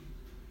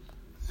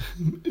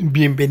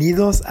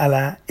Bienvenidos a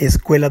la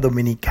escuela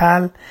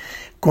dominical.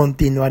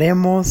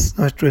 Continuaremos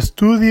nuestro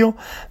estudio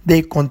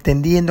de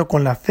Contendiendo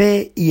con la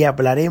Fe y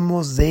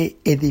hablaremos de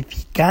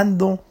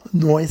Edificando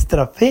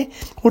Nuestra Fe.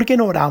 Porque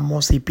no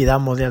oramos y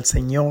pidamos al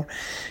Señor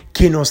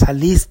que nos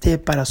aliste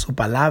para su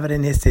palabra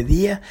en este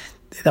día.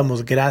 Te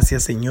damos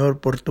gracias,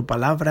 Señor, por tu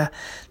palabra,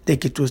 de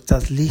que tú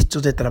estás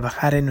listo de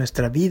trabajar en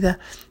nuestra vida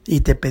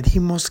y te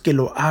pedimos que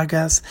lo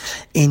hagas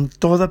en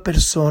toda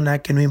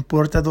persona, que no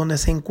importa dónde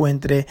se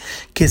encuentre,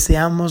 que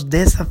seamos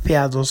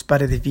desafiados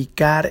para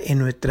edificar en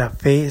nuestra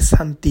fe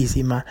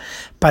santísima,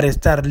 para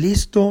estar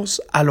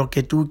listos a lo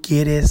que tú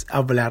quieres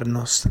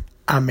hablarnos.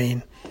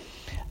 Amén.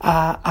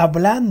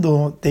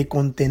 Hablando de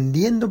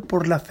contendiendo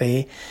por la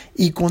fe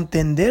y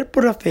contender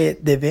por la fe,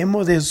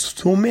 debemos de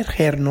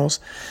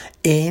sumergernos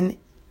en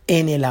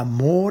el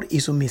amor y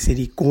su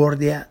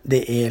misericordia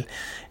de Él.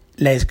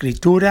 La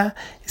escritura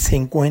se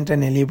encuentra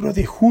en el libro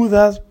de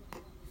Judas,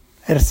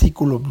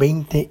 versículos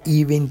 20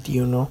 y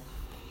 21.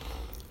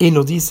 Y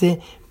nos dice: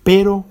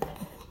 pero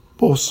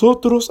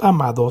vosotros,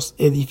 amados,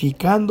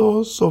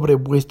 edificando sobre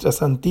vuestra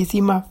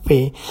santísima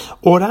fe,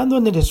 orando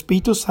en el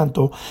Espíritu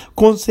Santo,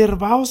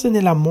 conservaos en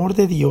el amor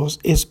de Dios,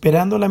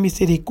 esperando la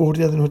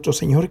misericordia de nuestro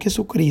Señor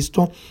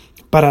Jesucristo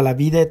para la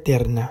vida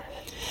eterna.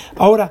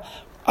 Ahora,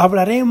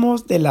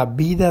 hablaremos de la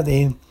vida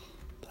de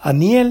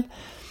Daniel.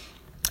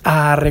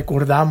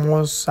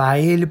 Recordamos a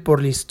él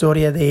por la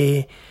historia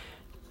de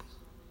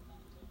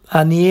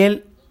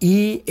Daniel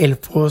y el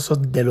foso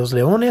de los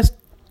leones.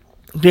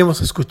 Que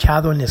hemos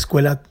escuchado en la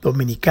escuela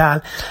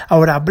dominical.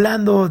 Ahora,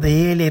 hablando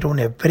de él, era un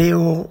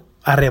hebreo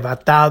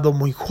arrebatado,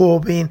 muy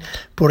joven,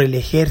 por el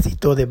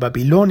ejército de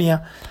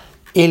Babilonia.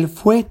 Él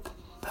fue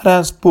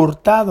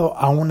transportado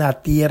a una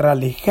tierra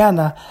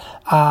lejana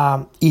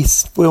y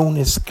fue un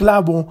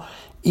esclavo,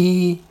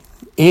 y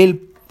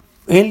él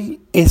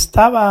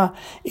estaba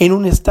en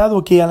un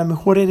estado que a lo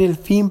mejor era el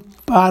fin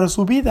para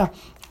su vida,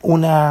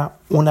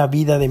 una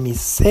vida de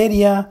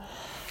miseria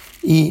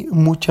y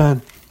mucha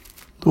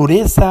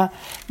dureza.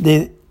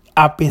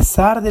 A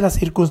pesar de las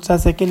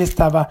circunstancias que él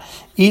estaba,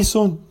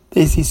 hizo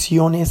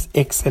decisiones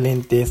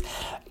excelentes.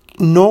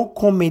 No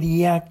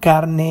comería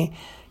carne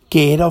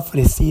que era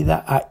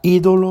ofrecida a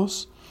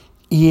ídolos,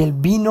 y él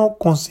vino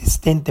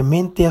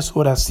consistentemente a su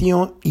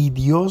oración, y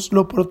Dios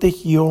lo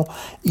protegió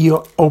y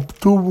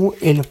obtuvo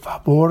el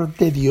favor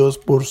de Dios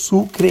por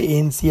su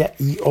creencia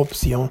y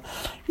opción.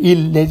 Y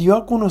le dio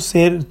a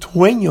conocer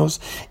sueños,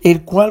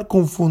 el cual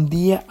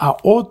confundía a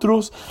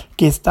otros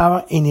que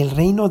estaban en el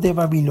reino de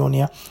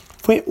Babilonia.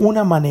 Fue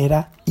una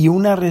manera y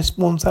una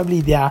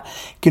responsabilidad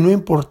que no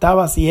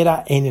importaba si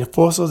era en el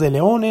foso de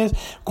leones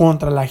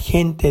contra la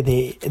gente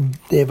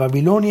de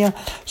Babilonia.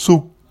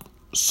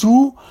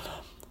 Su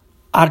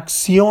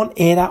acción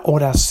era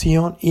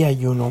oración y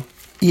ayuno.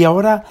 Y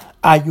ahora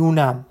hay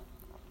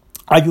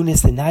un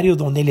escenario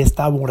donde él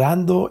estaba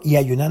orando y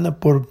ayunando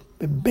por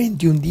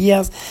 21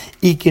 días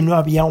y que no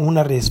había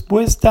una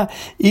respuesta,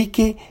 y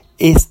que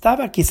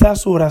estaba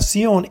quizás su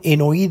oración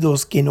en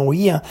oídos que no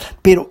oía,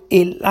 pero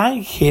el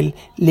ángel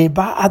le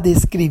va a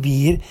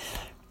describir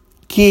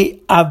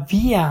que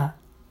había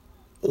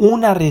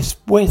una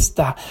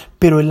respuesta,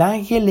 pero el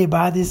ángel le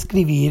va a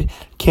describir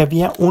que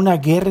había una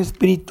guerra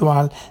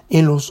espiritual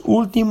en los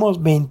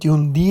últimos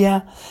 21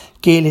 días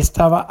que él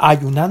estaba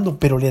ayunando,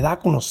 pero le da a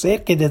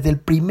conocer que desde el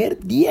primer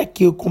día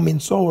que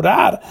comenzó a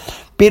orar,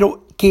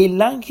 pero que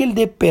el ángel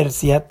de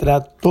Persia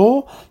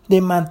trató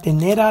de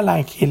mantener al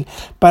ángel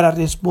para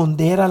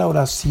responder a la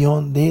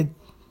oración de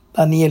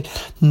Daniel.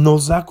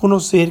 Nos da a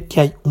conocer que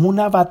hay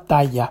una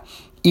batalla,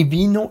 y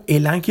vino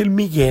el ángel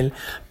Miguel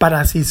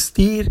para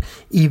asistir,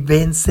 y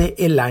vence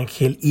el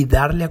ángel y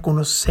darle a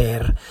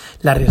conocer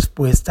la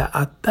respuesta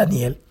a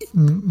Daniel.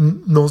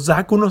 Nos da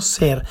a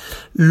conocer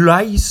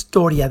la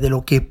historia de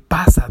lo que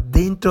pasa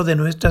dentro de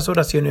nuestras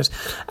oraciones.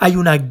 Hay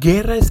una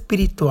guerra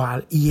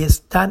espiritual, y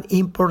es tan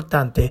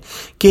importante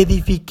que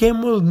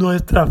edifiquemos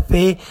nuestra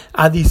fe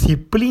a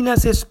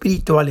disciplinas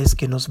espirituales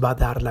que nos va a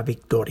dar la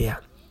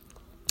victoria.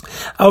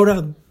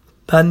 Ahora,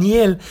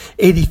 Daniel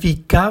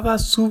edificaba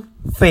su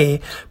fe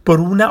por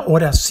una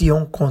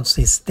oración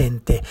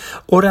consistente.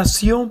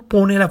 Oración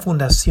pone la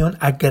fundación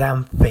a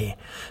gran fe.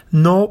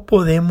 No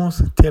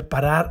podemos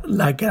separar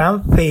la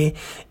gran fe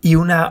y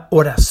una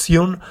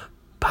oración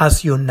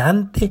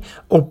apasionante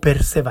o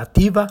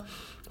perseverativa,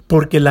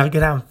 porque la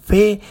gran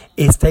fe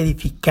está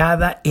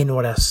edificada en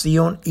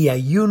oración y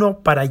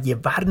ayuno para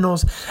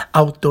llevarnos a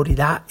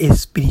autoridad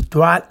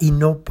espiritual, y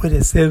no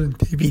puede ser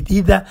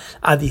dividida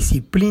a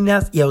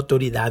disciplinas y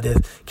autoridades.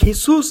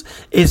 Jesús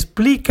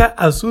explica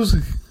a sus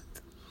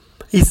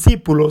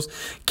discípulos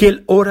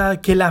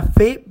que la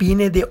fe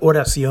viene de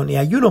oración y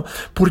ayuno,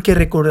 porque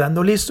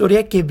recordando la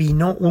historia que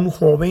vino un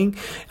joven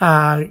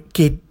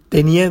que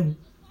tenía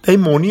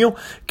demonio,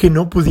 que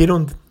no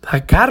pudieron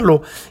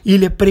sacarlo, y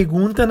le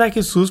preguntan a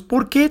Jesús: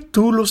 ¿por qué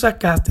tú lo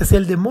sacaste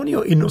el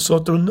demonio y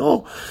nosotros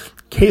no?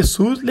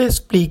 Jesús le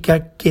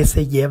explica que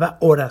se lleva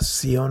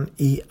oración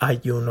y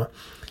ayuno.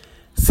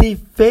 Si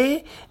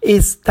fe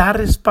está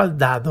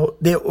respaldado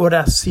de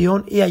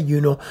oración y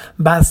ayuno,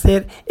 va a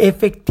ser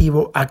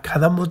efectivo a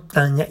cada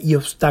montaña y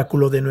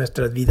obstáculo de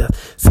nuestras vidas.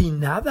 Si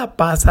nada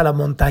pasa a la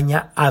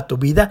montaña a tu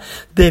vida,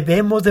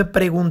 debemos de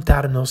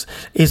preguntarnos,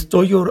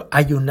 ¿estoy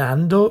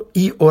ayunando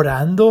y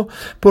orando?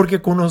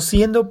 Porque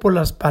conociendo por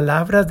las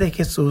palabras de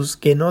Jesús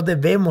que no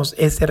debemos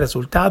ese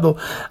resultado,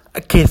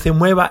 que se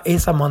mueva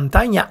esa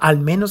montaña, al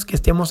menos que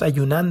estemos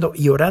ayunando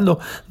y orando.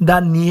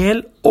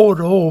 Daniel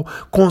oró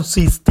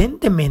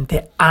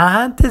consistentemente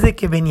antes de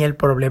que venía el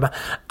problema.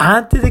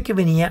 Antes de que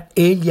venía,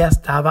 él ya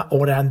estaba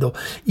orando.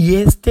 Y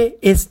este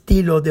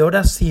estilo de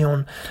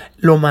oración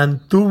lo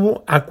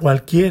mantuvo a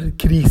cualquier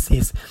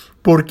crisis,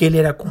 porque él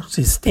era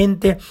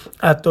consistente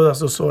a todas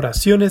sus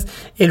oraciones.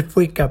 Él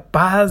fue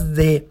capaz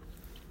de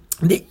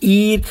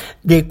ir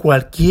de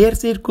cualquier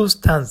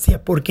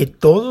circunstancia, porque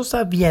todos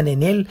sabían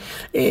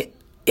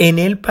en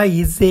el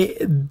país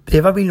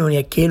de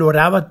Babilonia que él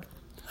oraba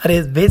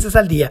 3 veces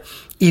al día,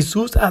 y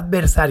sus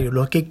adversarios,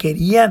 los que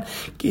querían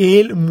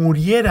que él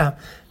muriera,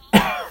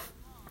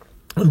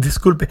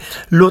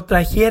 lo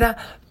trajera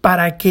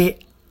para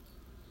que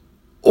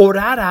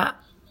orara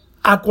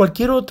a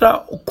cualquier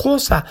otra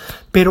cosa,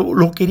 pero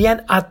lo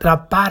querían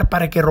atrapar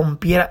para que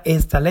rompiera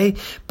esta ley,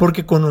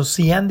 porque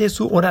conocían de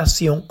su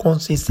oración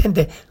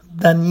consistente.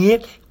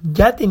 Daniel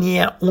ya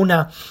tenía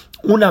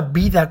una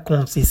vida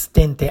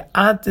consistente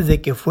antes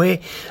de que fue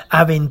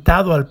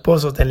aventado al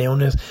pozo de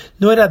leones.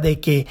 No era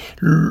de que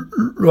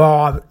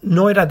lo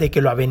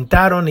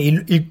aventaron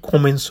y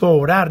comenzó a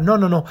orar.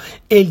 No.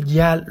 Él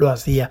ya lo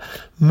hacía.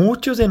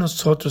 Muchos de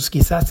nosotros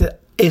quizás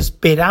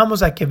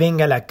esperamos a que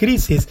venga la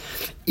crisis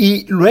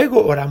y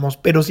luego oramos,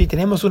 pero si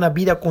tenemos una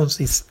vida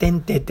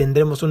consistente,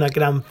 tendremos una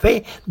gran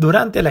fe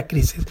durante la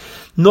crisis.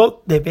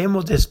 No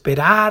debemos de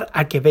esperar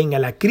a que venga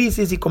la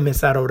crisis y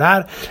comenzar a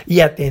orar y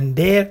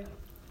atender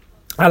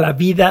a la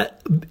vida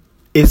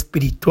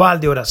espiritual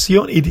de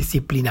oración y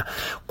disciplina.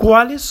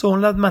 ¿Cuáles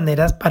son las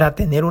maneras para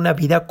tener una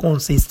vida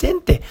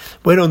consistente?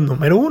 Bueno,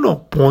 número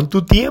 1, pon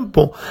tu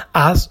tiempo,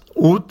 haz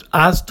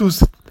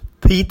tus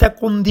cita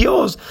con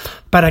Dios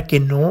para que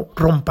no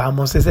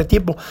rompamos ese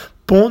tiempo.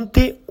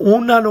 Ponte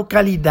una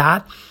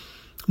localidad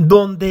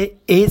donde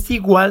es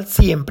igual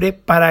siempre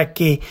para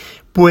que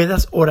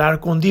puedas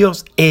orar con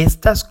Dios.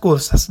 Estas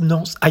cosas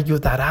nos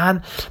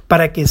ayudarán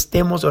para que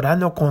estemos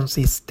orando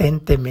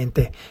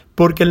consistentemente,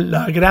 porque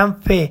la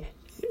gran fe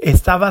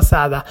está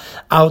basada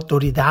en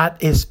autoridad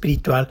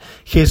espiritual.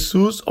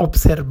 Jesús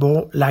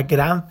observó la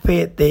gran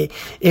fe de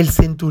el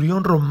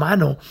centurión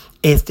romano.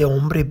 Este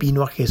hombre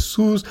vino a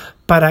Jesús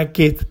para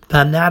que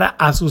sanara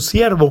a su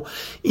siervo,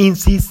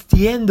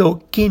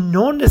 insistiendo que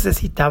no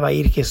necesitaba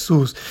ir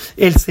Jesús.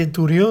 El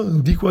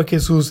centurión dijo a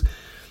Jesús: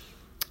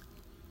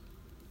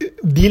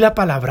 di la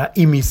palabra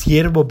y mi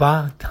siervo va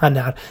a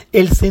sanar.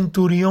 El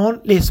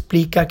centurión le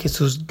explica a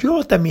Jesús: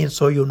 yo también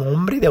soy un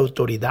hombre de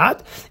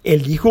autoridad.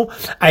 Él dijo: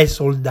 hay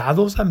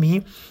soldados a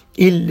mí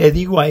y le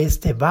digo a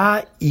este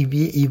va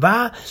y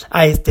va,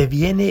 a este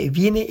viene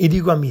y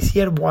digo a mi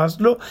siervo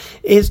hazlo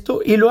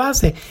esto y lo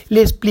hace.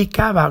 Le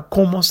explicaba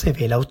cómo se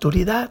ve la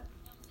autoridad.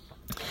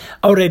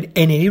 Ahora,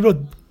 en el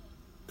libro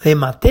de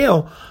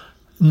Mateo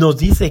nos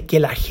dice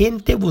que la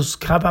gente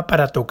buscaba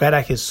para tocar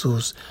a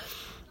Jesús.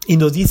 Y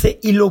nos dice,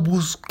 y lo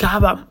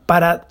buscaban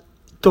para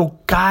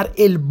tocar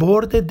el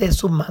borde de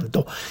su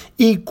manto.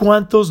 Y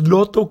cuantos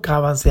lo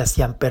tocaban se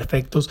hacían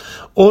perfectos.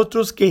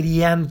 Otros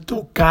querían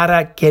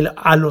tocar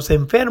a los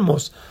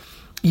enfermos.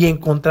 Y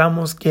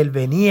encontramos que él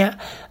venía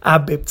a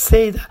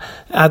Bethsaida.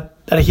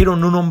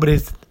 Trajeron un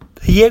hombre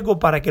ciego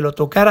para que lo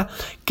tocara.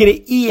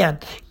 Creían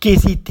que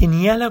si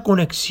tenían la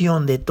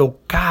conexión de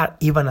tocar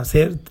iban a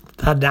ser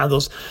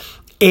sanados.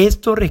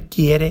 Esto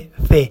requiere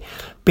fe,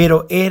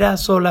 pero era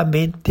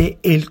solamente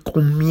el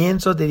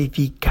comienzo de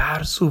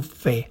edificar su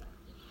fe.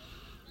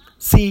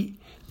 Si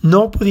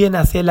no podían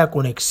hacer la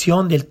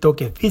conexión del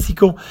toque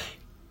físico,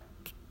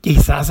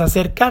 quizás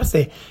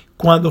acercarse.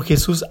 Cuando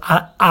Jesús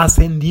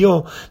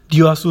ascendió,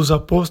 dio a sus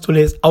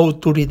apóstoles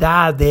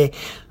autoridad de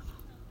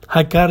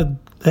sacar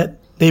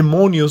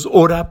demonios,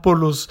 orar por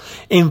los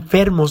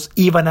enfermos,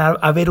 iban a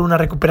haber una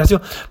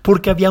recuperación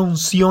porque había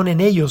unción en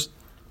ellos.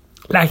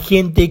 La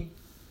gente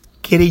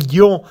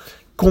creyó,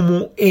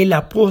 como el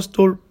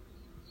apóstol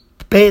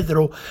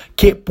Pedro,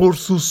 que por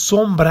su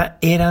sombra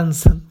eran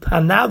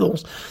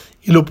sanados.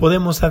 Y lo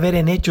podemos saber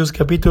en Hechos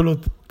capítulo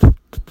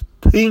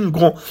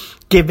 5,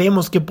 que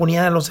vemos que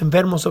ponían a los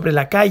enfermos sobre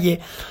la calle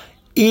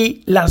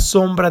y la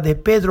sombra de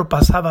Pedro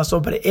pasaba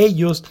sobre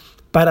ellos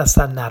para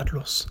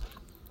sanarlos.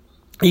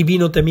 Y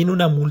vino también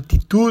una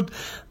multitud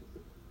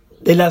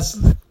de las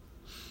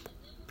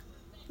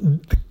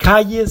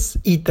calles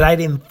y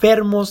traer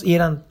enfermos y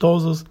eran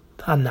todos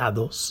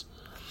sanados.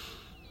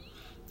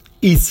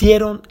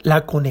 Hicieron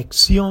la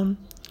conexión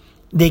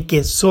de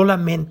que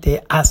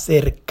solamente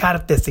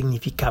acercarte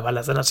significaba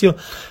la sanación.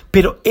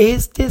 Pero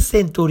este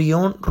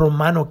centurión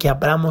romano que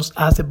hablamos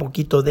hace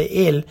poquito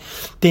de él,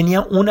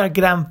 tenía una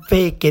gran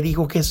fe que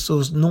dijo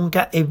Jesús: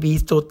 nunca he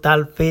visto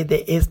tal fe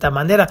de esta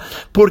manera,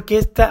 porque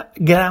esta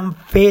gran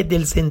fe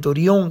del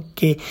centurión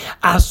que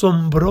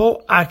asombró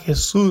a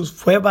Jesús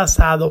fue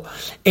basado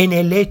en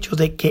el hecho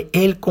de que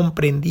él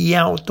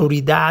comprendía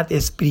autoridad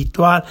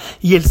espiritual,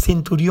 y el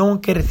centurión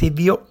que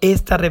recibió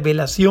esta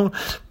revelación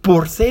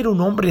por ser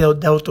un hombre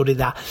de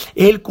autoridad,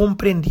 él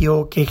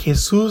comprendió que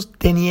Jesús,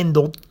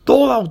 teniendo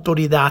toda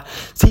autoridad,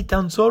 si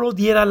tan solo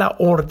diera la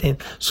orden,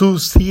 su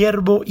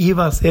siervo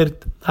iba a ser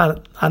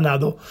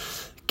sanado,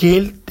 que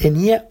él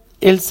tenía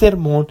el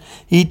sermón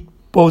y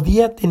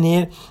podía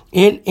tener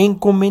el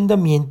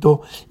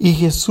encomendamiento, y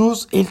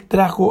Jesús, él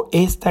trajo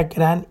esta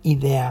gran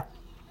idea.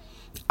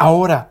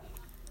 Ahora,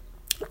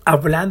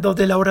 hablando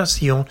de la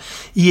oración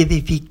y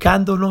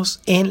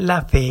edificándonos en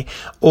la fe,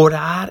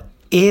 orar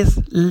es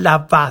la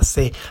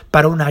base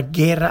para una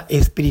guerra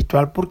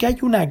espiritual, porque hay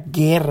una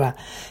guerra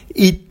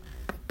y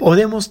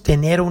podemos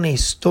tener una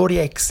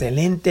historia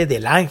excelente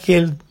del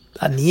ángel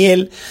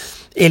Daniel.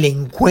 El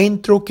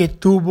encuentro que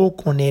tuvo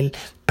con el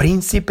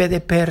príncipe de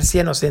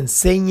Persia nos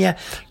enseña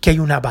que hay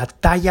una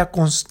batalla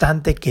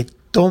constante que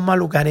toma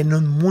lugar en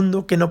un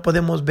mundo que no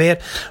podemos ver,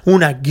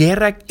 una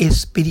guerra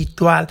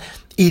espiritual,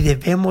 y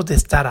debemos de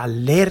estar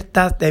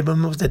alertas,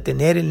 debemos de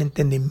tener el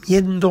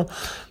entendimiento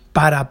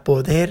para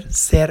poder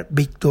ser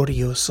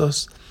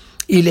victoriosos.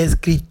 Y la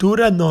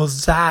Escritura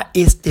nos da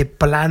este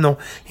plano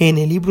en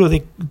el libro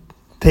de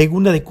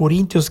 2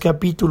 Corintios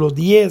capítulo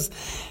 10.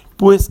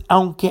 Pues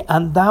aunque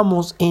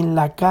andamos en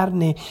la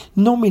carne,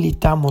 no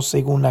militamos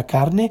según la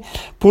carne,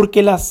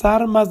 porque las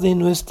armas de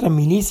nuestra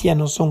milicia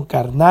no son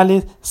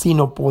carnales,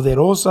 sino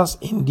poderosas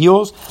en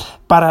Dios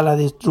para la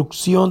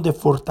destrucción de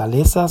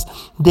fortalezas,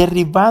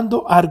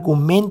 derribando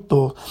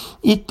argumentos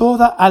y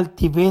toda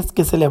altivez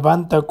que se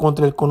levanta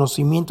contra el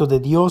conocimiento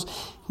de Dios,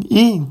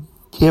 y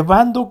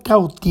llevando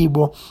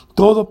cautivo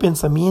todo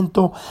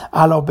pensamiento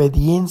a la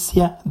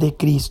obediencia de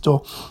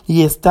Cristo,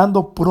 y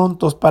estando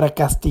prontos para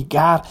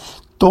castigar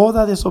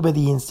toda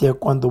desobediencia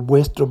cuando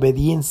vuestra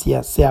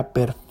obediencia sea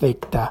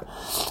perfecta.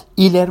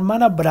 Y la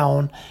hermana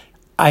Brown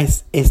ha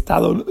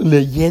estado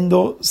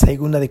leyendo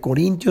 2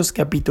 Corintios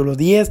capítulo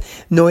 10.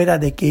 No era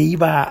de que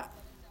iba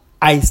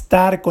a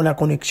estar con la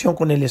conexión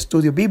con el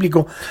estudio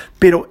bíblico,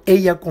 pero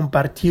ella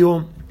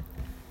compartió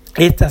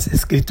estas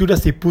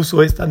escrituras y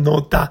puso esta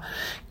nota: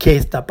 que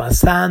está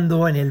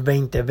pasando en el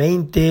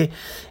 2020.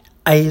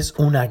 Es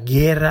una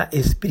guerra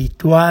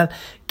espiritual.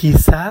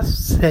 Quizás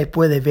se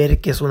puede ver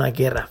que es una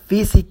guerra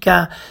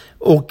física,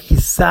 o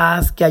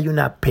quizás que hay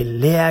una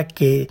pelea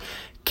que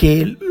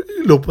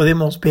lo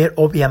podemos ver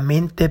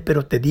obviamente,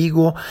 pero te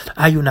digo,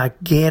 hay una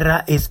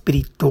guerra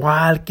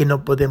espiritual que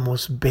no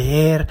podemos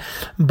ver.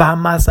 Va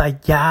más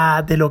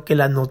allá de lo que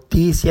la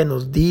noticia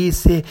nos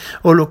dice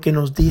o lo que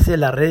nos dice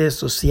las redes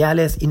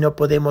sociales, y no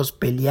podemos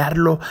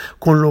pelearlo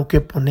con lo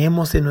que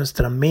ponemos en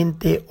nuestra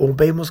mente o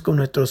vemos con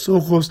nuestros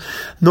ojos.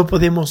 No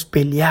podemos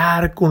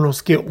pelear con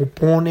los que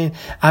oponen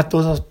a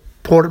todas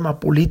forma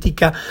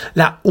política.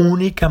 La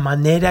única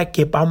manera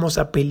que vamos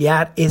a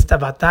pelear esta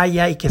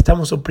batalla y que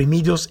estamos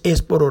oprimidos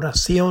es por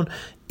oración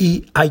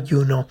y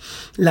ayuno.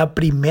 La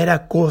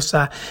primera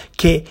cosa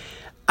que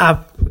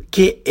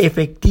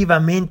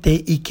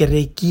efectivamente y que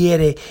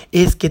requiere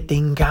es que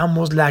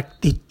tengamos la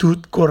actitud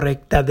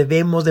correcta.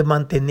 Debemos de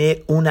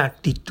mantener una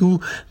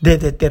actitud de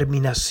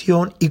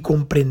determinación y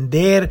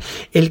comprender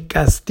el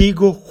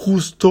castigo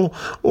justo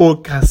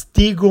o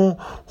castigo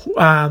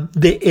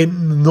de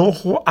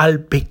enojo al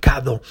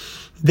pecado.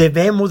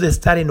 Debemos de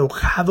estar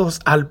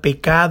enojados al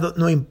pecado,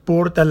 no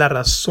importa la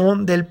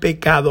razón del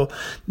pecado,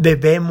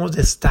 debemos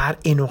de estar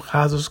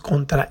enojados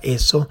contra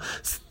eso.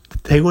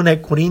 Según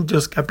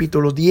Corintios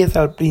capítulo 10,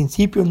 al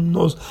principio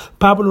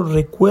Pablo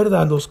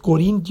recuerda a los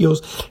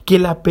corintios que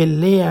la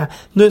pelea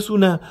no es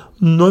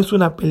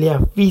una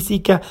pelea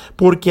física,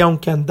 porque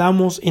aunque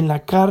andamos en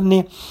la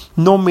carne,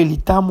 no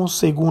militamos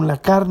según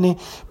la carne,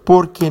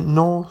 porque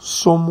no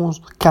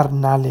somos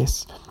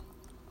carnales.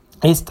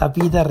 Esta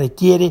vida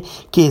requiere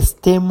que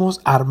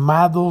estemos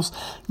armados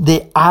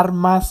de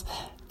armas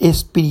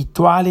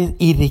espirituales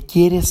y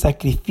requiere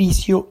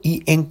sacrificio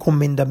y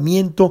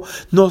encomendamiento.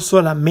 No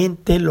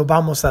solamente lo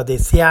vamos a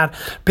desear,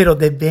 pero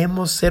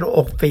debemos ser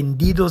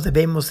ofendidos,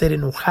 debemos ser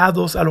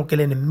enojados a lo que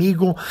el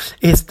enemigo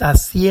está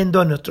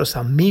haciendo a nuestros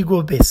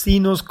amigos,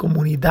 vecinos,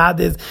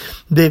 comunidades.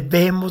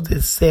 Debemos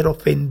de ser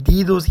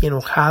ofendidos y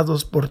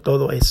enojados por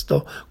todo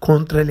esto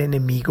contra el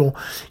enemigo,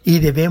 y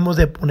debemos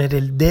de poner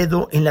el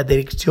dedo en la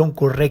dirección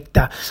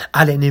correcta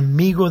al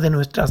enemigo de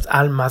nuestras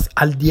almas,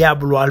 al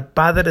diablo, al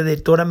padre de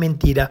toda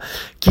mentira. vida.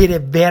 Quiere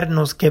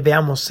vernos que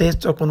veamos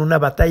esto con una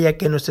batalla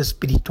que no es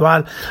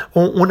espiritual,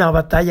 o una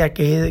batalla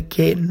que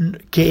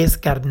es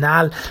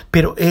carnal,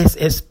 pero es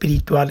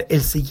espiritual.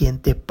 El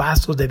siguiente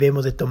paso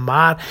debemos de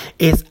tomar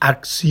es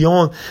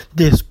acción.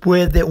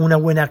 Después de una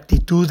buena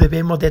actitud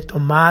debemos de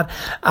tomar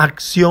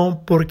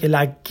acción, porque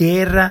la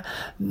guerra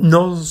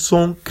no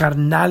son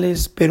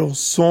carnales, pero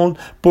son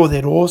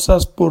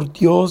poderosas por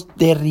Dios,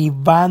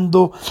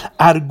 derribando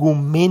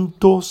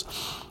argumentos.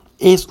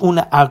 Es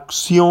una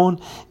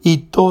acción, y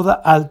toda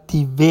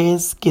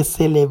altivez que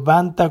se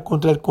levanta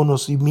contra el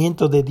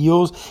conocimiento de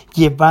Dios,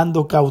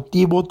 llevando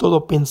cautivo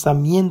todo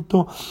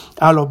pensamiento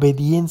a la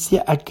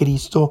obediencia a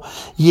Cristo,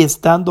 y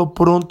estando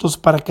prontos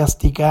para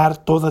castigar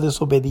toda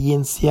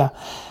desobediencia,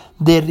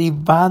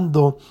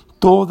 derribando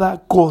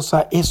toda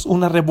cosa. Es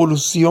una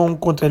revolución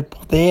contra el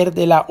poder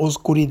de la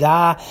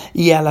oscuridad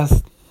y a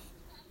las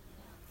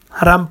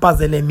rampas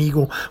del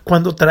enemigo.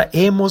 Cuando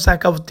traemos a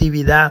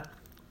cautividad,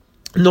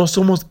 no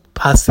somos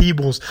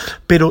pasivos,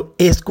 pero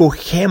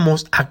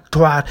escogemos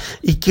actuar.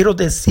 Y quiero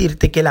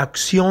decirte que la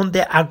acción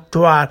de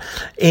actuar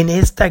en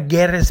esta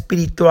guerra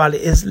espiritual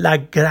es la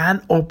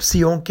gran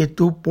opción que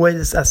tú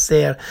puedes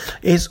hacer.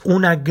 Es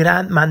una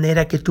gran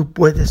manera que tú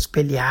puedes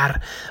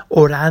pelear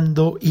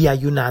orando y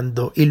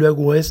ayunando. Y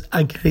luego es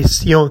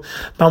agresión.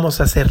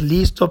 Vamos a ser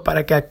listos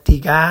para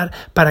castigar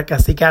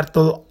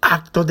todo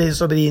acto de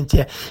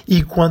desobediencia.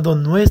 Y cuando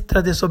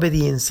nuestra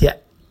desobediencia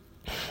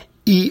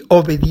y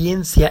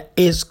obediencia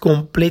es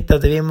completa,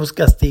 debemos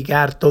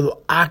castigar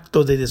todo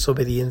acto de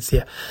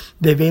desobediencia.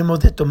 Debemos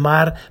de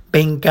tomar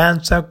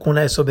venganza con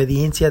la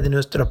desobediencia de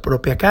nuestra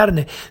propia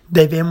carne.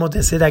 Debemos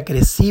de ser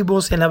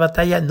agresivos en la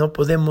batalla. No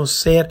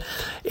podemos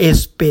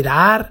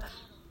esperar,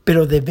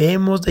 pero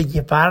debemos de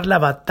llevar la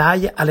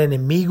batalla al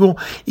enemigo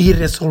y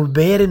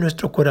resolver en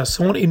nuestro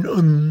corazón y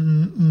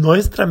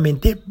nuestra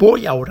mente: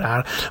 voy a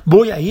orar,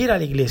 voy a ir a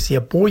la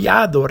iglesia, voy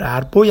a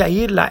adorar, voy a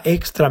ir la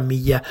extra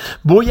milla,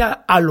 voy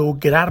a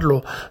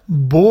lograrlo,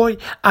 voy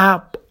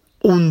a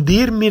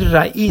hundir mis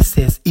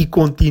raíces y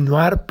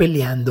continuar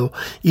peleando.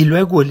 Y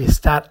luego el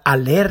estar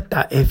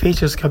alerta.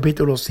 Efesios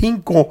capítulo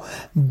 5,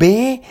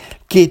 ve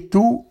que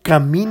tú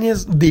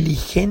camines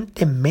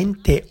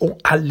diligentemente o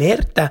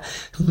alerta,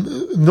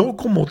 no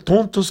como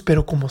tontos,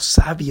 pero como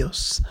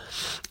sabios.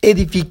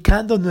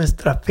 Edificando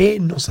nuestra fe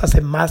nos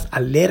hace más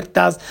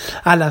alertas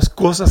a las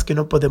cosas que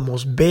no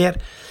podemos ver,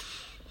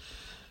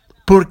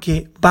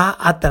 porque va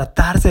a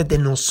tratarse de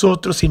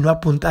nosotros y no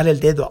apuntar el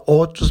dedo a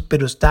otros,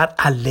 pero estar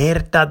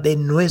alerta de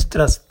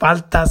nuestras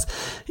faltas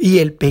y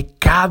el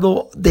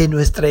pecado de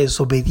nuestra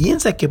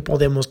desobediencia que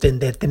podemos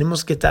tener.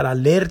 Tenemos que estar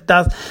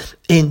alertas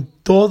en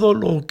todo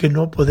lo que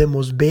no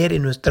podemos ver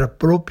en nuestra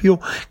propia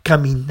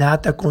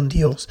caminata con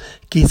Dios.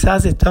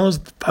 Quizás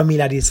estamos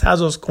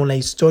familiarizados con la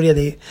historia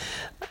de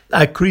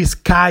Chris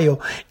Kyle.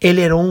 Él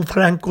era un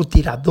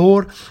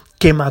francotirador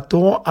que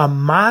mató a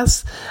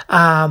más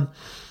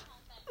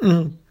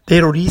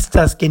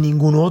terroristas que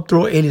ningún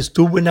otro. Él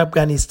estuvo en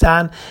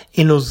Afganistán,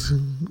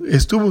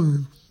 estuvo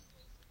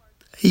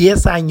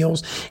 10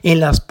 años en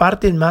las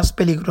partes más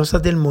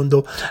peligrosas del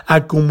mundo.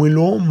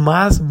 Acumuló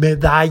más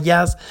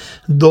medallas: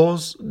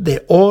 2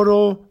 de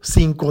oro,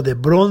 5 de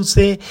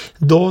bronce,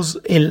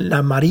 2 en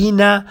la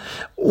marina,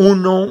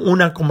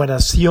 una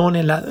conmemoración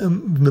en la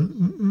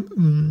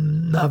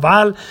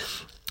naval.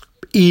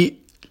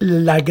 Y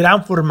la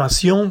gran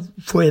formación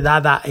fue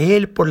dada a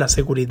él por la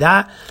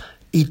seguridad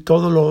y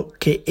todo lo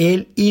que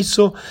él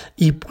hizo.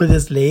 Y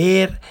puedes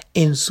leer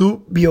en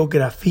su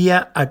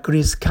biografía a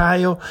Chris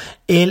Kyle,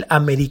 el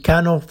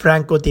americano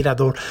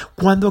francotirador.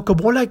 Cuando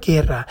acabó la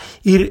guerra,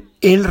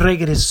 él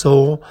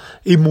regresó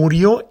y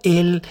murió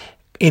él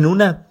en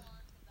una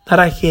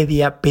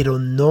tragedia, pero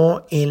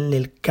no en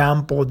el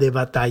campo de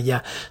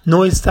batalla.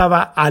 No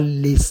estaba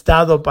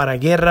alistado para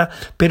guerra,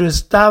 pero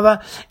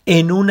estaba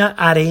en una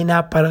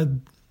arena para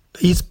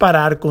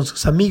disparar con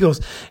sus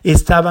amigos.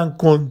 Estaban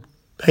con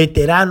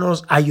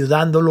veteranos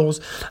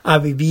ayudándolos a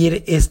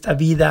vivir esta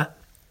vida.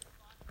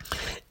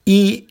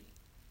 Y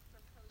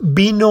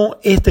vino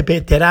este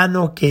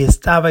veterano que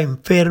estaba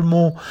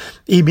enfermo,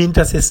 y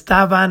mientras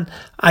estaban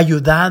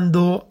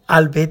ayudando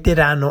al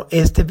veterano,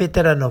 este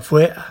veterano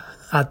fue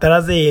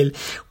atrás de él.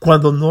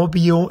 Cuando no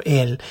vio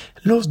él,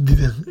 los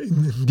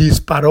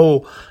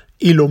disparó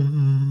y lo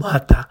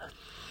mata.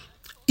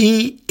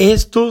 Y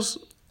estos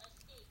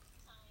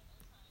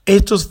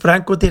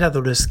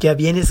francotiradores que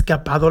habían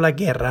escapado la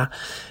guerra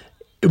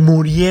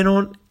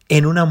murieron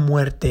en una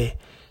muerte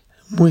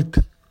muy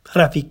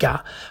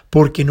trágica,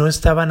 porque no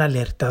estaban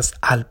alertas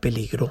al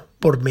peligro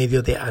por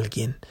medio de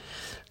alguien.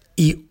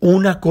 Y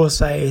una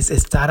cosa es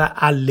estar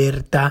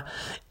alerta,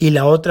 y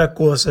la otra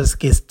cosa es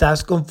que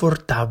estás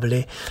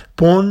confortable.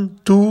 Pones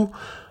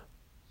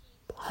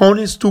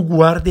tu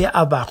guardia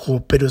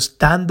abajo, pero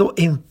estando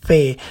en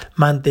fe,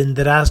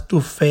 mantendrás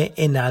tu fe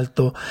en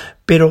alto.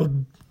 Pero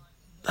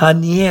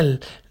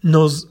Daniel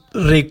nos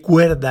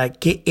recuerda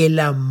que el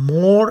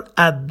amor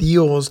a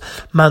Dios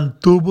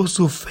mantuvo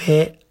su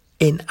fe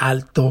en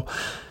alto,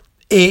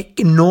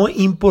 no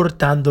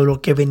importando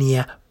lo que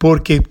venía,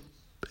 porque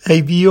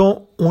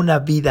vio una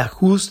vida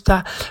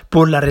justa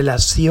por la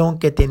relación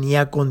que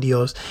tenía con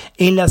Dios.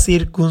 En las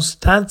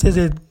circunstancias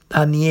de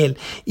Daniel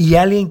y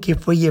alguien que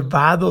fue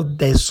llevado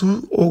de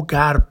su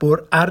hogar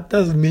por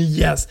hartas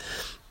millas,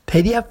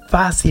 sería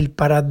fácil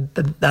para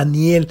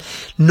Daniel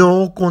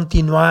no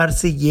continuar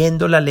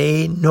siguiendo la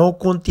ley, no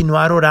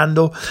continuar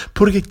orando,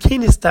 porque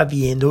 ¿quién está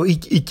viendo y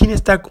quién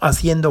está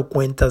haciendo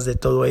cuentas de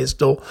todo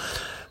esto?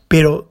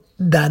 Pero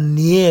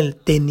Daniel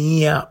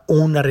tenía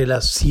una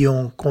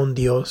relación con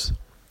Dios.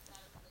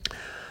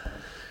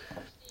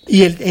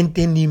 Y el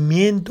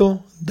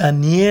entendimiento,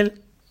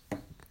 Daniel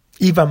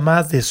iba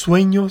más de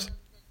sueños,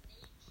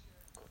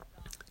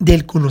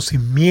 del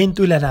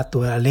conocimiento y la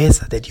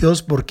naturaleza de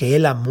Dios, porque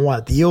él amó a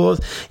Dios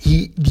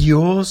y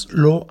Dios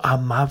lo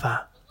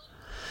amaba.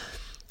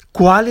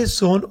 ¿Cuáles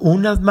son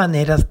unas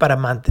maneras para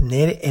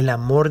mantener el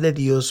amor de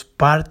Dios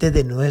parte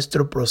de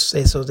nuestro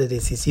proceso de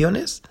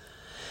decisiones?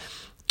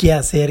 Que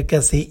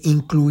acerca si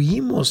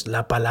incluimos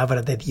la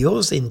palabra de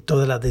Dios en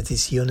todas las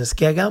decisiones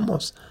que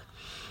hagamos.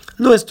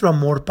 Nuestro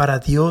amor para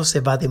Dios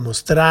se va a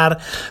demostrar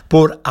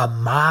por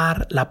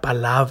amar la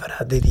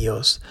palabra de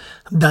Dios.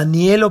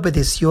 Daniel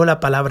obedeció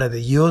la palabra de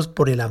Dios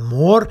por el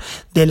amor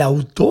del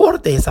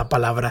autor de esa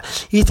palabra.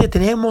 Y si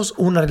tenemos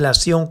una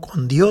relación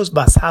con Dios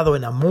basado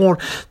en amor,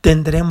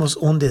 tendremos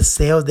un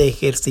deseo de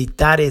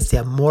ejercitar ese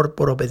amor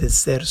por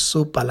obedecer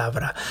su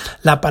palabra.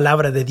 La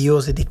palabra de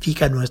Dios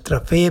edifica nuestra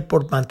fe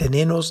por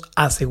mantenernos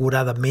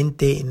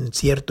aseguradamente en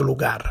cierto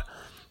lugar.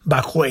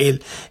 Bajo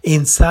él,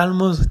 en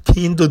Salmos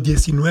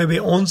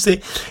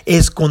 119:11,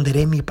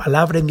 esconderé mi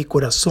palabra en mi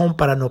corazón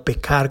para no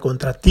pecar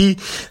contra ti.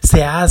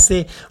 Se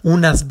hace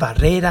unas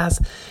barreras.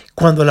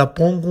 Cuando la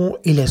pongo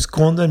y la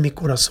escondo en mi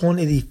corazón,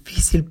 es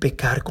difícil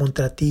pecar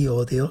contra ti,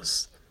 oh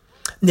Dios.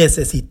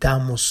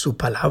 Necesitamos su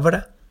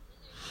palabra.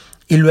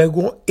 Y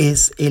luego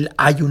es el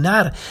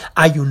ayunar.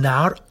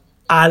 Ayunar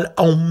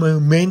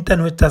aumenta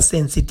nuestra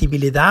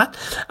sensibilidad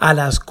a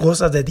las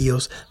cosas de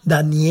Dios.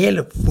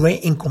 Daniel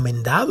fue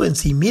encomendado en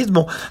sí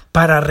mismo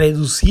para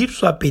reducir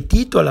su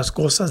apetito a las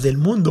cosas del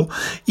mundo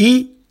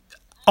y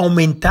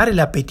aumentar el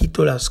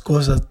apetito a las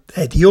cosas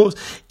de Dios,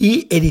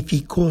 y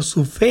edificó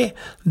su fe.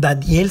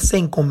 Daniel se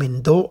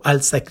encomendó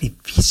al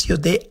sacrificio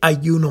de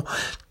ayuno.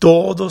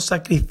 Todo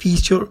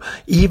sacrificio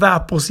iba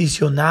a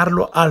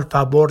posicionarlo al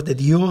favor de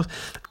Dios,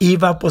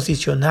 iba a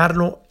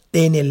posicionarlo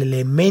en el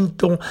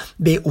elemento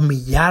de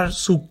humillar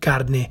su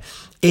carne.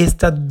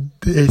 Esta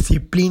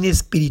disciplina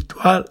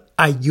espiritual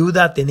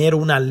ayuda a tener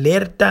una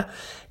alerta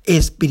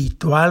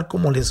espiritual,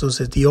 como le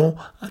sucedió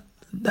a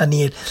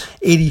Daniel.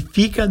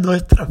 Edifica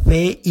nuestra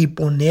fe y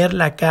poner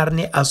la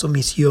carne a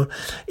sumisión.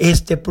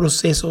 Este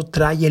proceso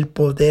trae el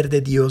poder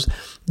de Dios.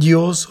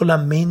 Dios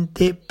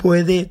solamente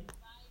puede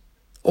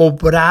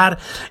obrar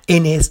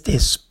en este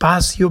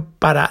espacio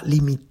para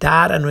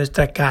limitar a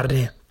nuestra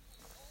carne.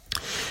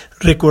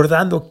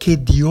 Recordando que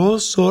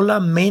Dios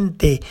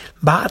solamente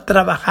va a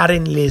trabajar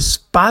en el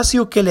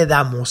espacio que le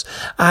damos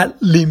a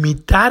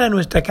limitar a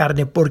nuestra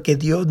carne, porque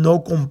Dios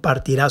no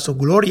compartirá su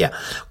gloria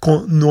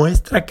con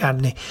nuestra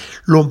carne.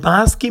 Lo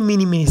más que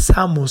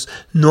minimizamos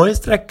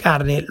nuestra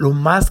carne, lo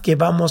más que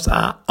vamos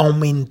a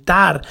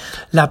aumentar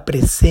la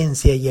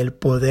presencia y el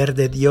poder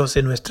de Dios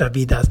en nuestras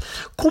vidas.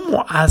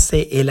 ¿Cómo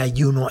hace el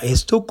ayuno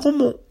esto?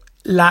 ¿Cómo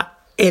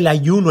el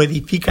ayuno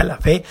edifica la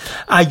fe?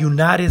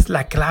 Ayunar es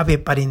la clave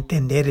para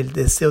entender el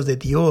deseo de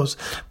Dios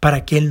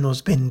para que Él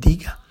nos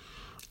bendiga.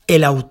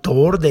 El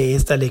autor de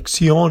esta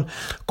lección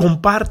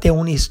comparte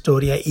una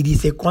historia y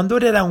dice: cuando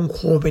era un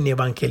joven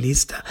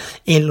evangelista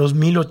en los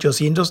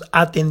 1800,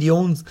 atendió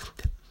un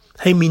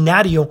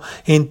seminario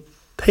en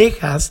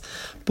Texas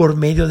por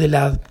medio de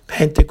la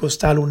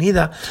Pentecostal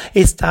Unida.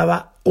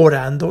 Estaba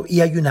orando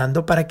y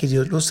ayunando para que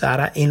Dios lo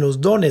usara en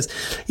los dones,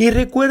 y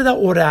recuerda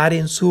orar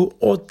en su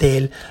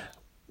hotel.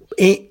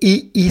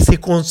 Y se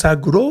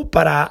consagró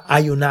para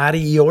ayunar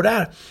y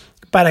orar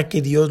para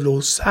que Dios lo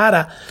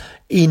usara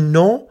y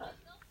no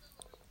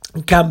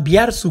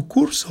cambiar su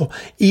curso.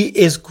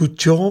 Y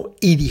escuchó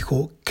y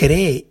dijo: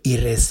 cree y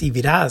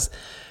recibirás.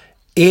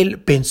 Él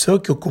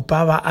pensó que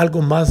ocupaba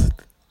algo más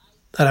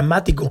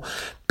dramático,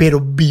 pero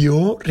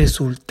vio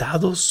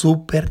resultados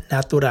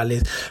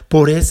supernaturales.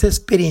 Por esa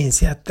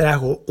experiencia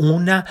trajo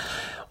una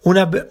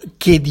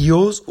que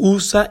Dios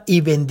usa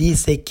y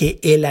bendice, que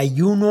el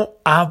ayuno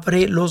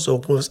abre los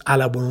ojos a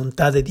la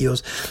voluntad de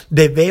Dios.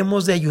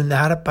 Debemos de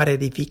ayunar para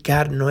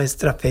edificar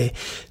nuestra fe.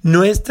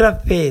 Nuestra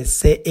fe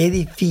se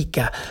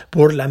edifica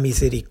por la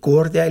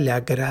misericordia y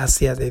la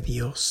gracia de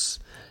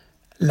Dios.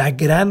 La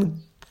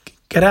gran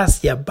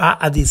gracia va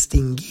a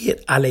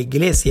distinguir a la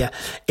iglesia.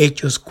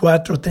 Hechos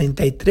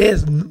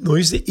 4:33 nos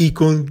dice: y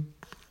con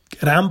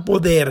gran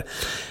poder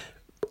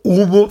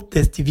hubo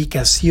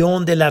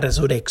testificación de la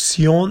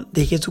resurrección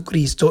de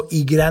Jesucristo,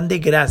 y grande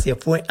gracia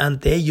fue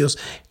ante ellos.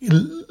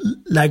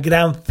 La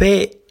gran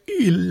fe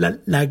y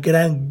la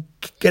gran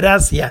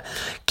gracia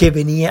que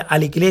venía a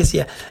la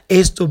iglesia.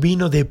 Esto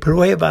vino de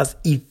pruebas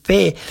y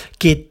fe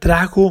que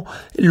trajo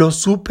lo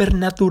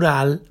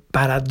supernatural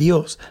para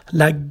Dios.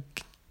 La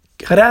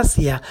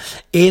gracia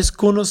es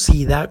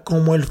conocida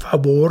como el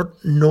favor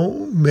no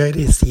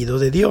merecido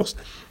de Dios.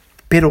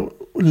 Pero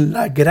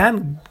la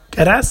gran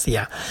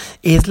gracia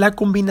es la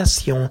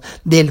combinación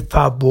del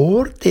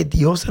favor de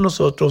Dios a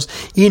nosotros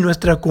y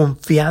nuestra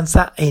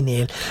confianza en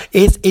Él.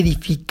 Es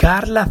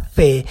edificar la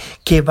fe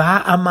que va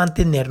a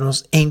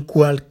mantenernos en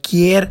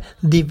cualquier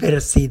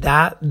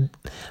diversidad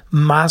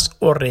más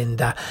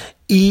horrenda.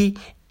 Y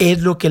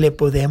es lo que le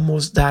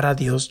podemos dar a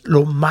Dios.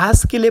 Lo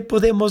más que le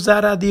podemos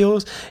dar a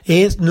Dios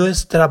es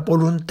nuestra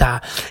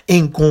voluntad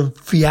en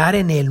confiar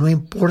en Él, no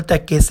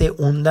importa que se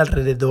hunda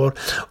alrededor,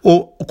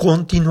 o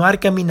continuar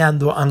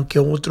caminando aunque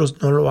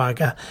otros no lo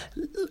hagan.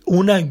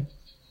 Una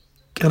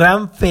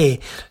gran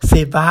fe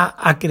se va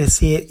a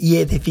crecer y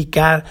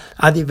edificar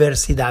a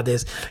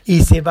diversidades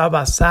y se va a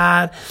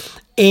basar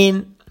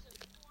en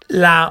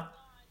la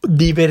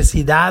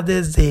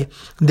diversidades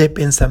de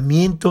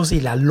pensamientos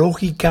y la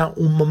lógica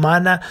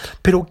humana.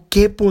 Pero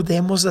 ¿qué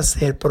podemos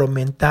hacer para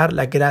aumentar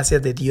la gracia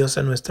de Dios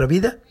en nuestra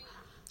vida?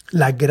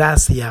 La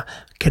gracia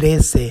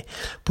crece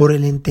por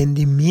el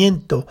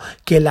entendimiento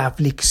que la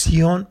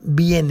aflicción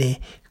viene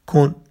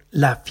con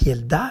la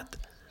fieldad.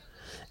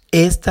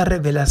 Esta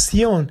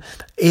revelación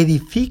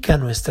edifica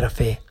nuestra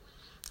fe.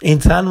 En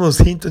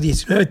Salmos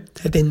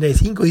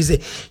 119:75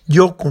 dice: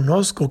 yo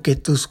conozco que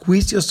tus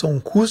juicios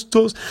son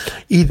justos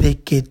y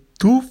de que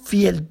tu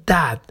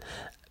fieldad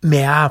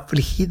me ha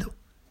afligido.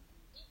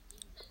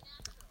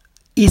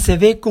 Y se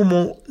ve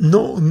como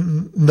no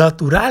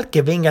natural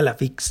que venga la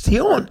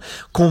aflicción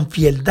con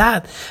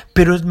fieldad,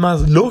 pero es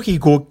más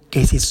lógico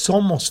que si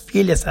somos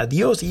fieles a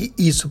Dios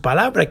y su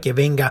palabra, que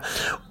venga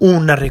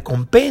una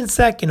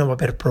recompensa, que no va a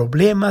haber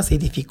problemas y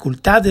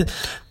dificultades.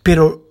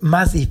 Pero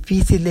más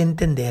difícil de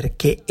entender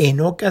que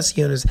en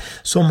ocasiones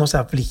somos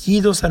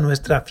afligidos a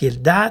nuestra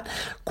fieldad,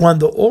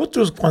 cuando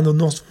otros, cuando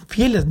no son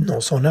fieles,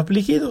 no son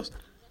afligidos.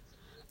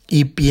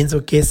 Y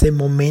pienso que ese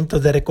momento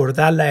de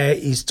recordar la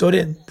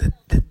historia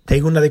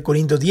de 1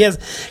 Corintios 10,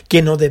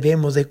 que no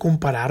debemos de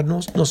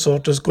compararnos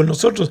nosotros con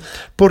nosotros,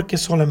 porque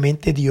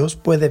solamente Dios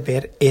puede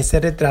ver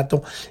ese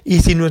retrato, y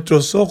si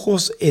nuestros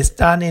ojos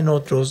están en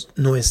otros,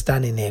 no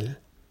están en Él.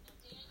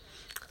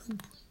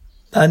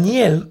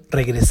 Daniel,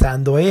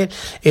 regresando a él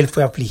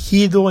fue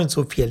afligido en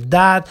su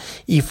fieldad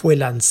y fue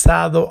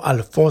lanzado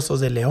al foso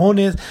de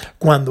leones,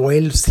 cuando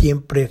él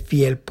siempre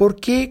fiel. ¿Por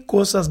qué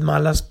cosas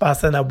malas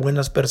pasan a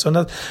buenas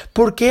personas?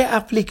 ¿Por qué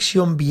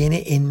aflicción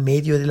viene en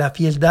medio de la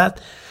fieldad?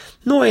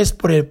 No es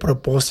por el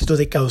propósito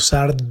de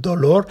causar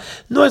dolor,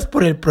 no es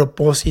por el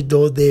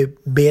propósito de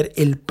ver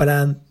el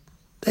plan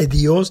de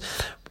Dios.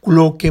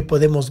 Lo que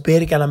podemos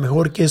ver que a lo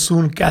mejor que es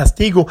un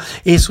castigo,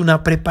 es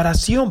una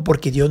preparación,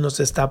 porque Dios nos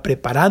está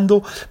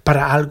preparando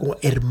para algo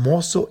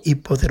hermoso y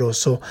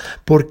poderoso,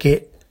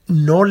 porque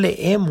no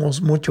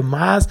leemos mucho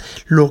más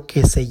lo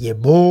que se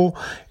llevó,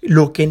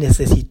 lo que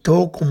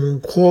necesitó como un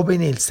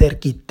joven, el ser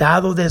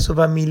quitado de su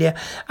familia,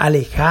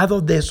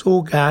 alejado de su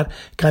hogar,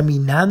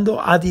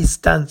 caminando a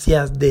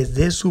distancias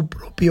desde su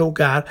propio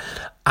hogar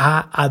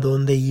a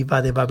donde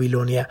iba de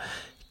Babilonia.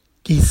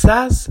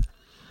 Quizás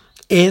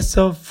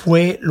eso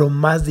fue lo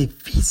más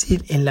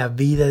difícil en la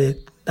vida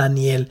de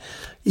Daniel,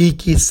 y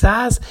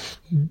quizás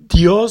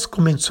Dios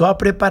comenzó a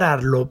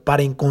prepararlo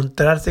para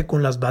encontrarse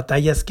con las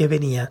batallas que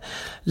venían.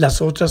 Las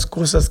otras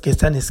cosas que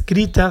están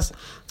escritas,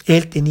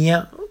 él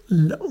tenía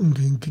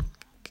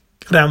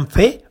gran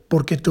fe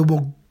porque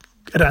tuvo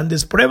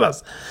grandes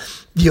pruebas.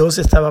 Dios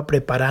estaba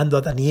preparando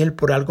a Daniel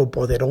por algo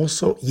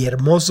poderoso y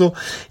hermoso,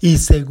 y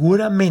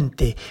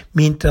seguramente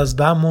mientras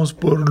vamos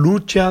por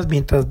luchas,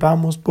 mientras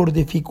vamos por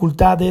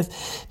dificultades,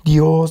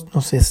 Dios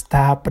nos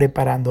está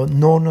preparando.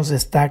 No nos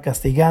está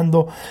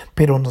castigando,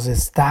 pero nos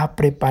está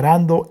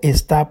preparando,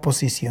 está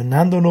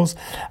posicionándonos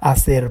a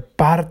ser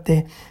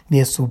parte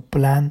de su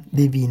plan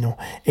divino.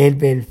 Él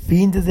ve el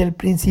fin desde el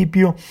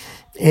principio.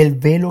 Él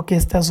ve lo que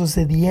está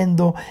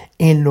sucediendo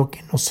en lo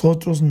que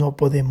nosotros no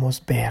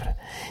podemos ver.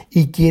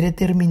 Y quiere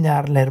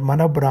terminar la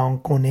hermana Brown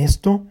con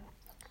esto.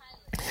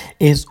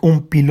 Es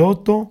un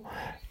piloto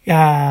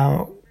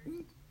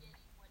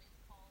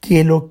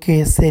que lo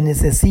que se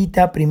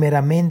necesita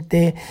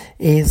primeramente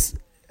es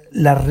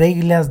las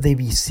reglas de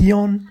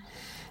visión.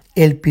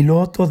 El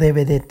piloto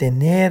debe de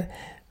tener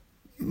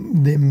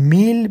de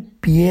 1000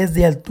 pies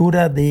de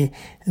altura de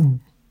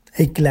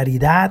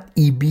claridad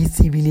y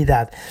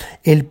visibilidad.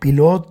 El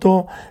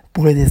piloto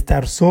puede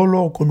estar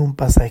solo o con un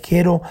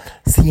pasajero,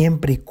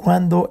 siempre y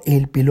cuando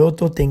el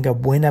piloto tenga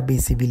buena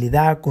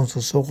visibilidad con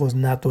sus ojos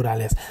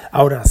naturales.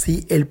 Ahora,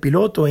 si el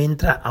piloto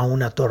entra a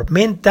una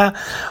tormenta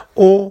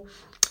o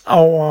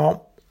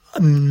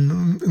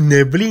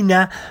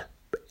neblina,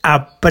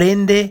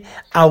 aprende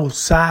a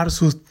usar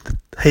sus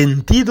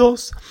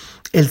sentidos.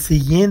 El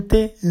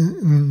siguiente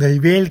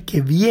nivel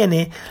que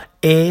viene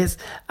es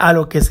a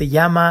lo que se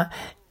llama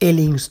el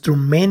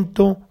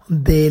instrumento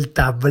del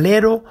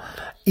tablero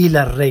y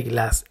las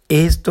reglas.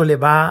 Esto le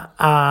va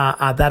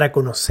a dar a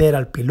conocer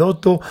al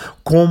piloto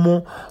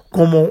cómo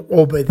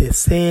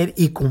obedecer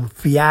y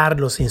confiar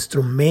los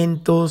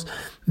instrumentos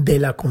de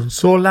la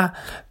consola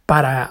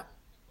para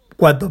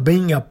cuando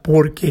venga,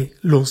 porque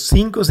los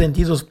 5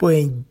 sentidos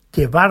pueden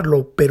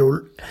llevarlo,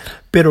 pero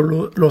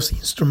los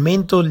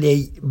instrumentos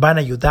le van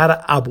a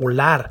ayudar a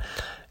volar.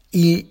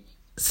 Y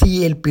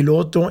si el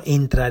piloto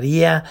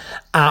entraría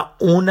a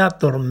una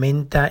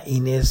tormenta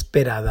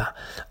inesperada.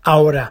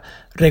 Ahora,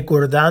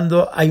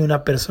 recordando, hay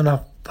una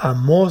persona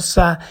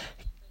famosa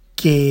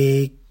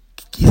que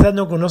quizás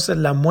no conoces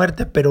la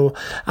muerte, pero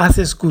has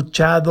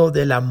escuchado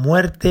de la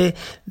muerte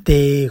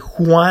de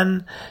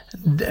Juan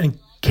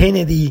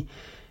Kennedy,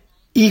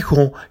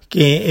 hijo,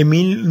 que en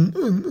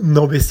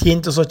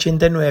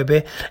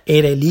 1989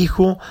 era el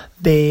hijo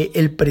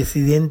del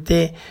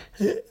presidente,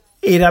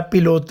 era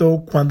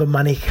piloto cuando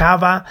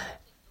manejaba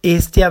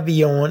este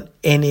avión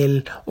en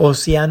el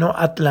Océano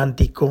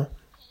Atlántico.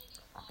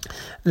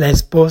 La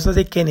esposa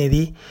de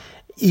Kennedy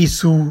y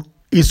su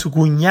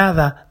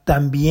cuñada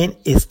también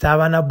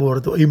estaban a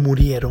bordo y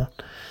murieron.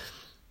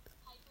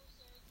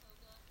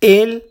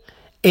 El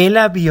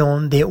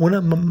avión de una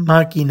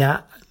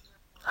máquina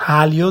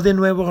salió de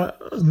nuevo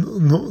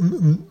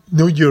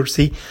New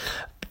Jersey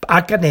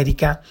a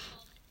Connecticut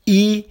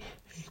y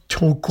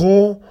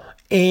chocó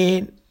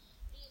en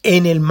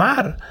el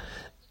mar.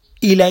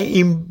 Y la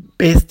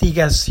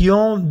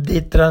investigación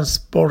de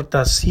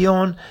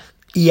transportación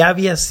y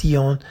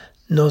aviación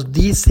nos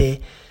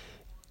dice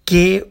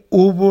que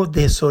hubo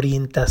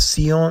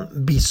desorientación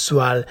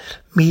visual.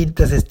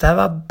 Mientras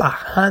estaba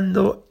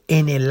bajando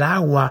en el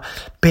agua,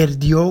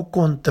 perdió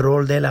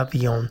control del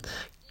avión.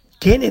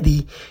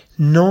 Kennedy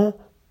no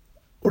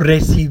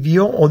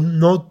recibió o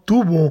no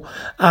tuvo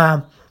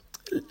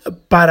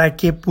para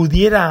que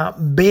pudiera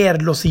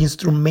ver los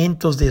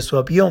instrumentos de su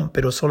avión,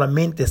 pero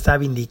solamente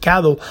estaba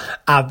indicado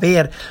a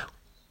ver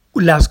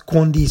las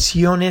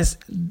condiciones.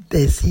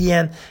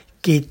 Decían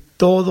que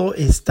todo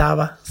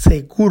estaba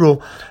seguro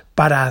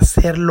para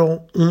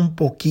hacerlo un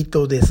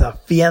poquito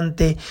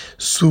desafiante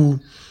su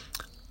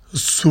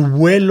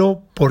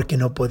vuelo, porque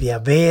no podía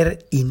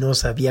ver y no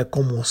sabía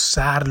cómo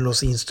usar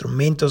los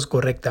instrumentos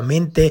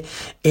correctamente.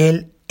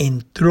 Él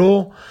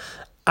entró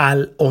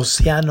al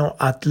Océano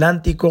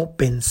Atlántico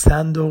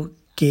pensando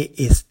que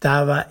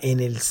estaba en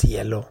el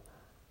cielo.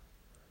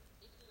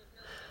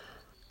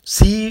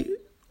 Si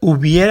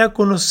hubiera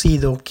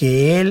conocido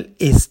que él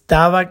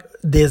estaba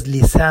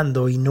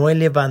deslizando y no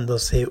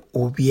elevándose,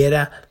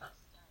 hubiera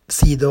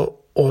sido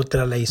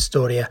otra la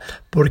historia,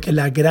 porque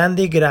la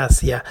grande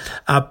gracia,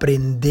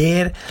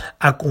 aprender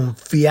a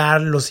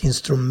confiar los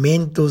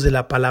instrumentos de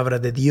la palabra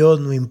de Dios,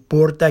 no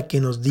importa que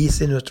nos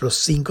dicen nuestros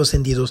 5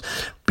 sentidos.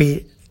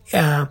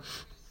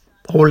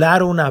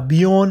 Volar un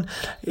avión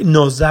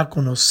nos da a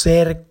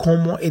conocer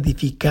cómo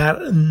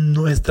edificar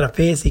nuestra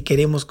fe. Si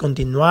queremos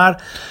continuar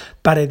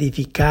para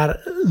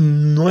edificar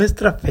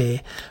nuestra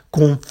fe,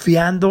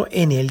 confiando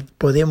en Él,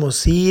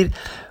 podemos ir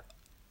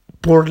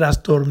por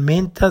las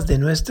tormentas de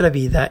nuestra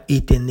vida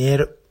y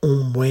tener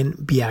un buen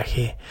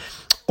viaje.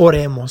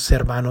 Oremos,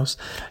 hermanos,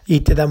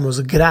 y te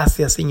damos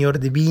gracias, Señor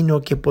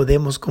divino, que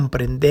podemos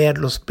comprender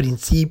los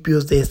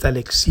principios de esta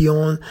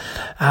lección,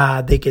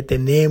 de que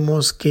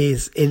tenemos que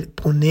el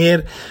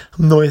poner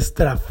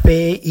nuestra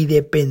fe y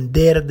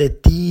depender de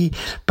ti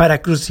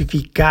para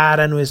crucificar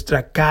a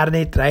nuestra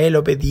carne y traer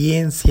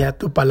obediencia a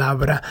tu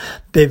palabra.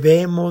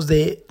 Debemos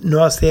de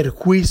no hacer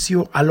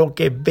juicio a lo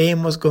que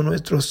vemos con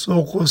nuestros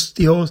ojos,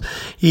 Dios,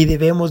 y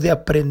debemos de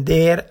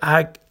aprender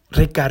a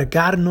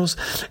recargarnos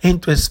en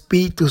tu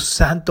Espíritu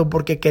Santo,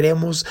 porque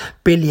queremos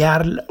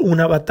pelear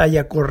una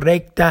batalla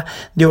correcta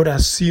de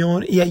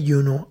oración y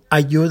ayuno.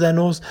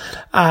 Ayúdanos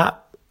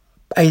a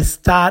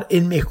estar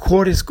en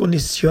mejores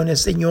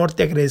condiciones, Señor.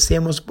 Te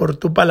agradecemos por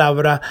tu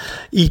palabra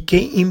y qué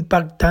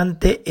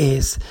impactante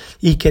es,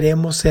 y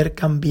queremos ser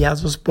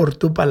cambiados por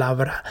tu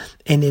palabra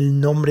en el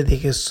nombre de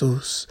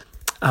Jesús.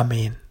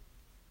 Amén.